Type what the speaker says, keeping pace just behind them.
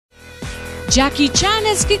Jackie Chan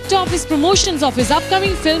has kicked off his promotions of his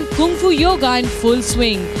upcoming film KungFu Yoga in full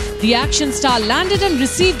swing. The action star landed and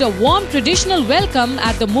received a warm traditional welcome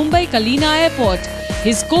at the Mumbai Kalina airport.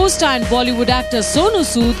 His co-star and Bollywood actor Sonu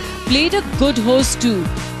Sood played a good host too.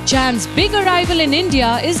 Chan's big arrival in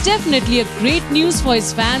India is definitely a great news for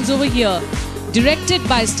his fans over here. Directed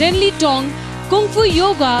by Stanely Tong, KungFu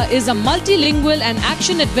Yoga is a multilingual and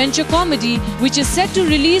action-adventure comedy which is set to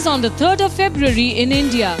release on the 3rd of February in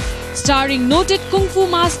India. Starring noted Kung Fu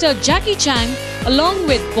master Jackie Chan along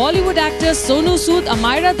with Bollywood actors Sonu Sood,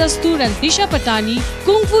 Amyra Dastur and Disha Patani,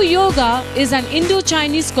 KungFu Yoga is an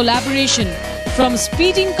Indo-Chinese collaboration. From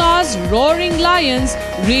speeding cars, roaring lions,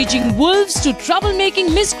 raging wolves to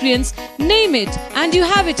troublemaking miscreants, name it, and you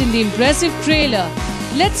have it in the impressive trailer.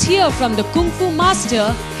 Let's hear from the Kung Fu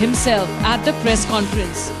master himself at the press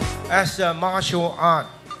conference. As a martial art,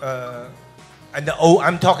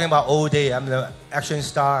 I'm talking about all day. I'm the action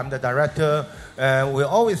star, I'm the director, and we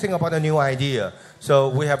always think about a new idea. So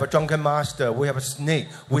we have a drunken master, we have a snake,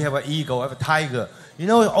 we have an eagle, we have a tiger. You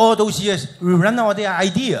know, all those years, we run out of the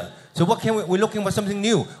idea. So what can we're looking for something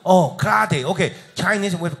new. Oh, karate, okay,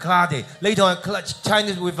 Chinese with karate. Later on,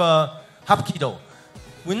 Chinese with hapkido.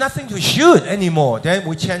 We're nothing to shoot anymore. Then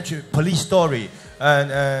we change to police story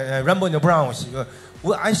and Rumble in the Bronx.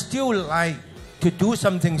 Well, I still like to do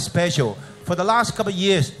something special. For the last couple of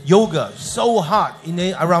years, yoga so hot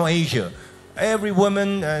around Asia. Every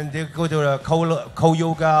woman and they go to cold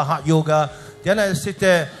yoga, hot yoga. Then I sit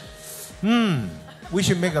there, we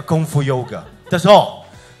should make a Kung Fu yoga. That's all.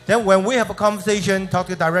 Then when we have a conversation, talk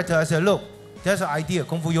to the director, I said, look, there's an idea,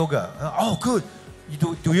 Kung Fu yoga. Oh, good.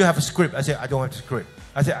 Do you have a script? I said, I don't have a script.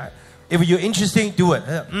 I said, if you're interested, do it. I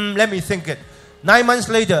said, let me think it. 9 months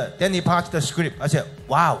later, then he passed the script. I said,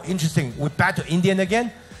 wow, interesting. We're back to Indian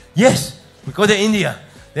again? Yes. We go to India,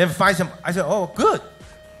 then find some. I said, oh, good.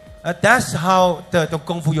 That's how the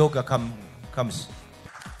Kung Fu Yoga comes.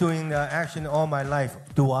 Doing the action all my life.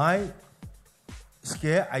 Do I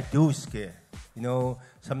scare? I do scare. You know,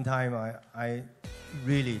 sometimes I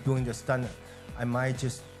really doing the stunt. I might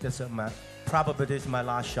just, probably this is my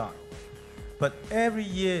last shot. But every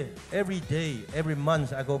year, every day, every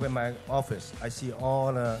month, I go to my office. I see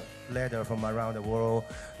all the letters from around the world.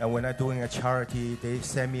 And when I'm doing a charity, they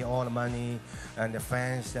send me all the money and the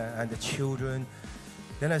fans and the children.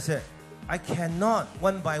 Then I said, I cannot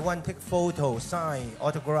one by one take photos, sign,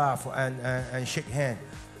 autograph, and shake hands.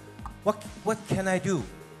 What can I do?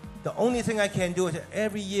 The only thing I can do is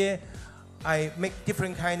every year I make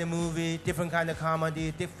different kind of movie, different kind of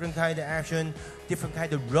comedy, different kind of action, different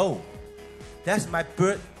kind of role. That's my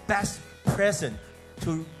best present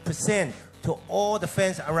to present to all the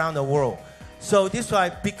fans around the world. So this is why,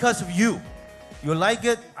 because of you like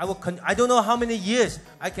it, I don't know how many years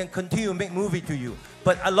I can continue to make movie to you.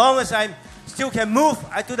 But as long as I still can move,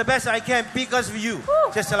 I do the best I can because of you.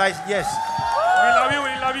 Woo. Just like, yes. We love you,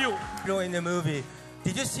 we love you. You know, in the movie,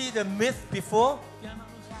 did you see the myth before?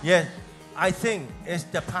 Yes. I think it's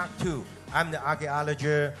the part 2. I'm the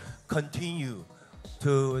archaeologist, continue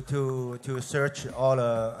to search all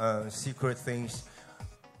the secret things.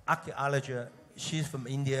 Archaeologist, she's from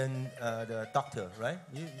Indian, the doctor, right?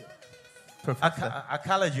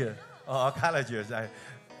 Archaeologist, archaeologist, I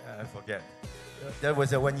forget. That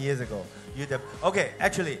was 1 year ago. Okay,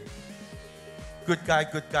 actually, good guy,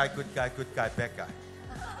 bad guy.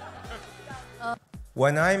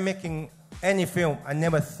 When I'm making any film, I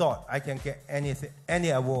never thought I can get any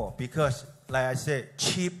award because, like I said,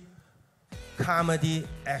 cheap comedy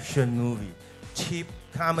action movie, cheap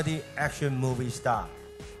comedy action movie star.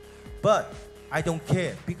 But I don't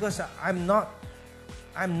care because I'm not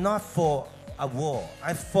for award.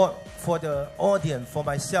 I fought for the audience, for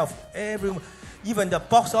myself. Even the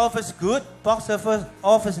box office good, box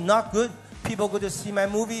office not good. People go to see my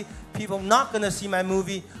movie. People not gonna see my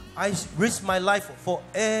movie. I risk my life for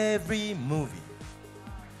every movie.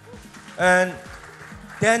 And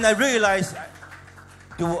then I realized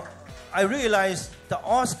the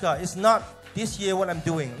Oscar is not this year what I'm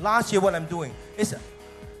doing, last year what I'm doing.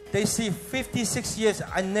 They see 56 years,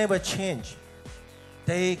 I never change.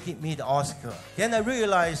 They give me the Oscar. Then I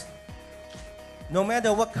realized no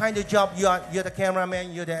matter what kind of job you are, you're the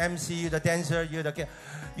cameraman, you're the MC, you're the dancer, you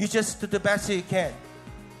just do the best you can.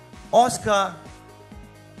 Oscar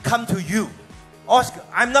come to you. Oscar,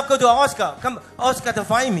 I'm not going to Oscar. Come Oscar to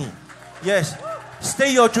find me. Yes.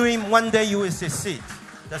 Stay your dream, one day you will succeed.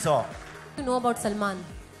 That's all. You know about Salman?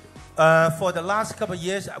 For the last couple of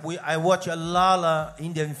years, I watch a lot of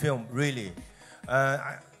Indian film, really.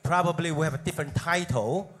 Probably we have a different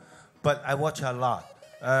title, but I watch a lot.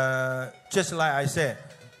 Just like I said,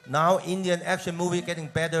 now Indian action movie getting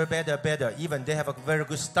better. Even they have a very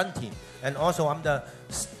good stunt team. And also I'm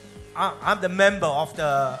the member of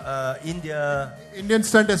the Indian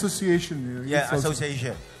Stunt Association. Yeah,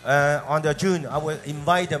 association. On the June, I will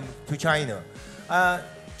invite them to China.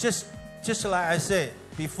 Just like I said,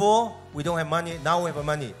 before we don't have money, now we have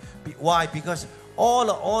money. Why? Because all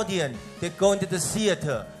the audience, they go into the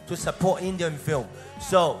theater to support Indian film.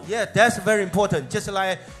 So yeah, that's very important. Just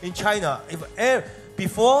like in China,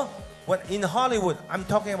 before, when in Hollywood, I'm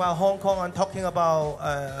talking about Hong Kong, I'm talking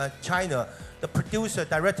about China. The producer,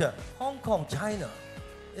 director, Hong Kong, China,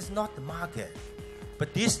 is not the market.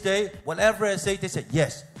 But this day, whatever I say, they say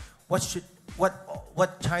yes.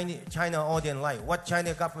 What China audience like? What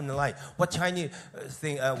China government like? What Chinese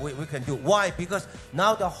thing we can do? Why? Because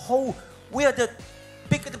now we are the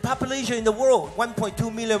biggest population in the world.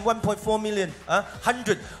 1.2 million, 1.4 million,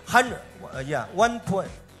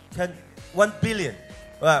 1 billion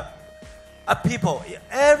people.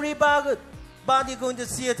 Everybody going to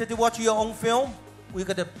theater to watch your own film. We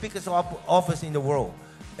got the biggest office in the world.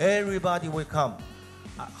 Everybody will come.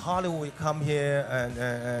 Hollywood will come here,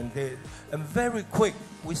 and very quick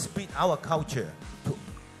we speak our culture to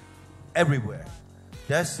everywhere.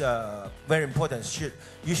 That's very important.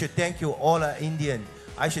 You should thank you all the Indian.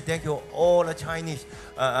 I should thank you all the Chinese.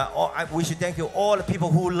 We should thank you all the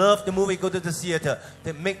people who love the movie, go to the theater.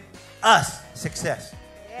 They make us success.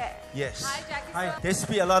 Yeah. Yes. Hi, Jackie. Hi. They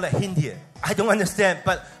speak a lot of Hindi. I don't understand,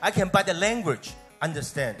 but I can by the language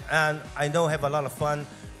understand, and I know have a lot of fun.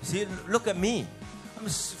 See, look at me. I'm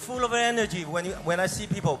full of energy when I see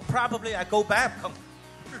people. Probably I go back.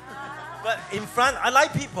 But in front, I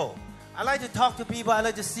like people. I like to talk to people. I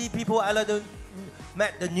like to see people. I like to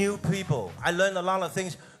meet the new people. I learn a lot of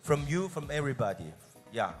things from you, from everybody.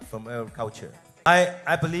 Yeah, from our culture.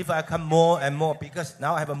 I believe I come more and more because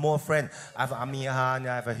now I have a more friend. I have Amyra, I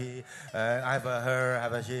have a he, I have a her, I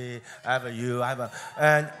have a she, I have a you,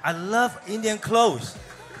 and I love Indian clothes.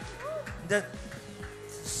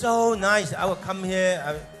 So nice. I will come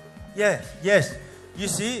here. Yes. You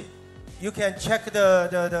see, you can check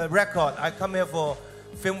the record. I come here for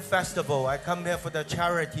film festival. I come here for the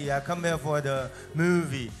charity. I come here for the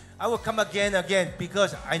movie. I will come again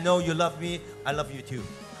because I know you love me. I love you too.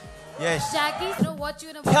 Yes. Jackie, you know what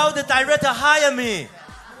you know. Tell the director hire me.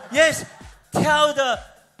 Yes. Tell the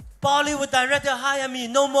Bollywood director hire me.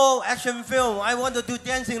 No more action film. I want to do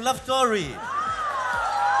dancing love story.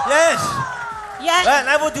 Yes. Yes. And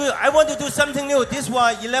I want to do something new. This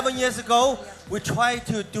was 11 years ago. We tried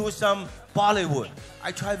to do some Bollywood.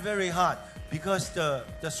 I tried very hard because the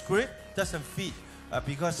script doesn't fit.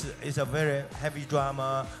 Because it's a very heavy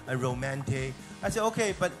drama and romantic. I said,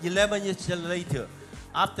 okay, but 11 years later,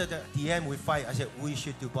 after the end we fight, I said, we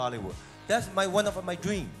should do Bollywood. That's one of my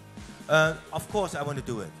dreams. Of course, I want to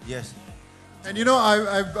do it, yes. And you know,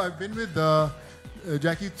 I've been with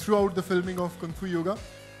Jackie throughout the filming of Kung Fu Yoga,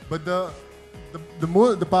 but the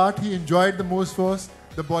part he enjoyed the most was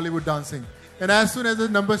the Bollywood dancing. And as soon as the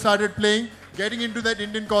number started playing, getting into that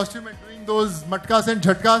Indian costume and doing those matkas and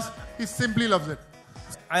jhatkas, he simply loves it.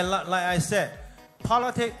 Like I said,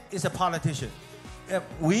 politics is a politician.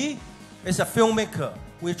 We, as a filmmaker,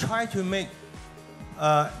 we try to make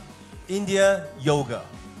India yoga,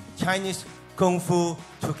 Chinese Kung Fu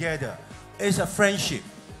together. It's a friendship.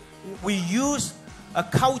 We use a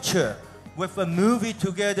culture with a movie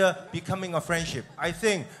together becoming a friendship. I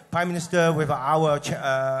think Prime Minister with our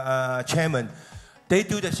chairman, they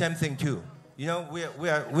do the same thing too. You know, we are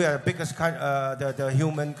the biggest the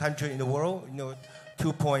human country in the world. You know,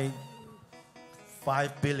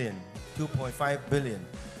 2.5 billion.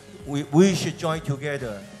 We should join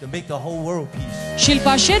together to make the whole world peace.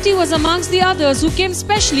 Shilpa Shetty was amongst the others who came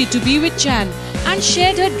specially to be with Chan and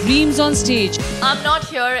shared her dreams on stage. I'm not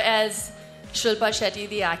here as Shilpa Shetty,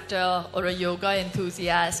 the actor, or a yoga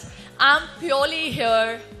enthusiast. I'm purely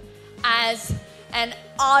here as an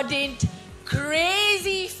ardent,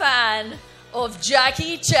 crazy fan of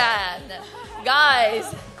Jackie Chan.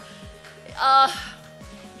 Guys,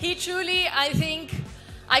 he truly, I think,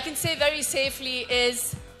 I can say very safely,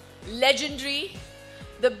 is legendary,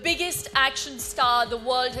 the biggest action star the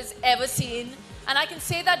world has ever seen. And I can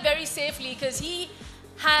say that very safely because he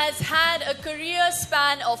has had a career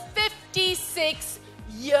span of 56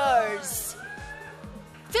 years.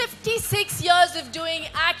 56 years of doing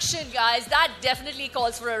action, guys. That definitely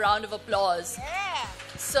calls for a round of applause. Yeah.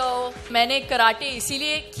 So, मैंने karate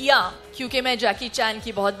इसीलिए किया क्योंकि मैं जैकी चैन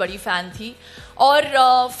की बहुत बड़ी fan थी और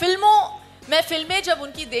मैं फिल्में जब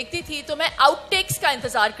उनकी देखती थी तो मैं आउटटेक्स का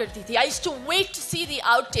इंतजार करती थी. I used to wait to see the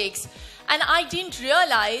outtakes and I didn't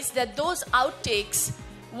realize that those outtakes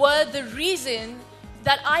were the reason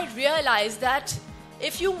that I realized that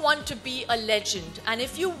if you want to be a legend and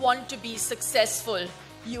if you want to be successful,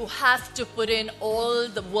 you have to put in all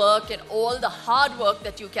the work and all the hard work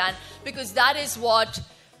that you can, because that is what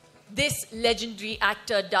this legendary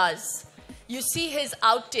actor does. You see his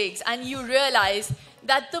outtakes and you realize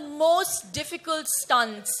that the most difficult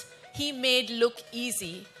stunts he made look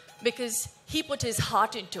easy because he put his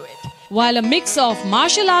heart into it. While a mix of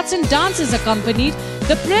martial arts and dance is accompanied,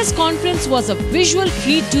 the press conference was a visual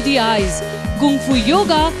treat to the eyes. Kung Fu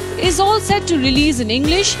Yoga is all set to release in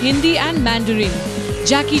English, Hindi and Mandarin.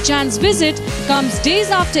 Jackie Chan's visit comes days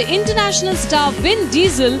after international star Vin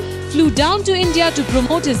Diesel flew down to India to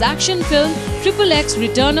promote his action film XXX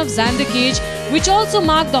Return of Xander Cage, which also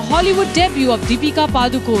marked the Hollywood debut of Deepika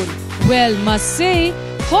Padukone. Well, must say,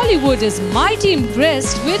 Hollywood is mighty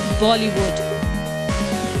impressed with Bollywood.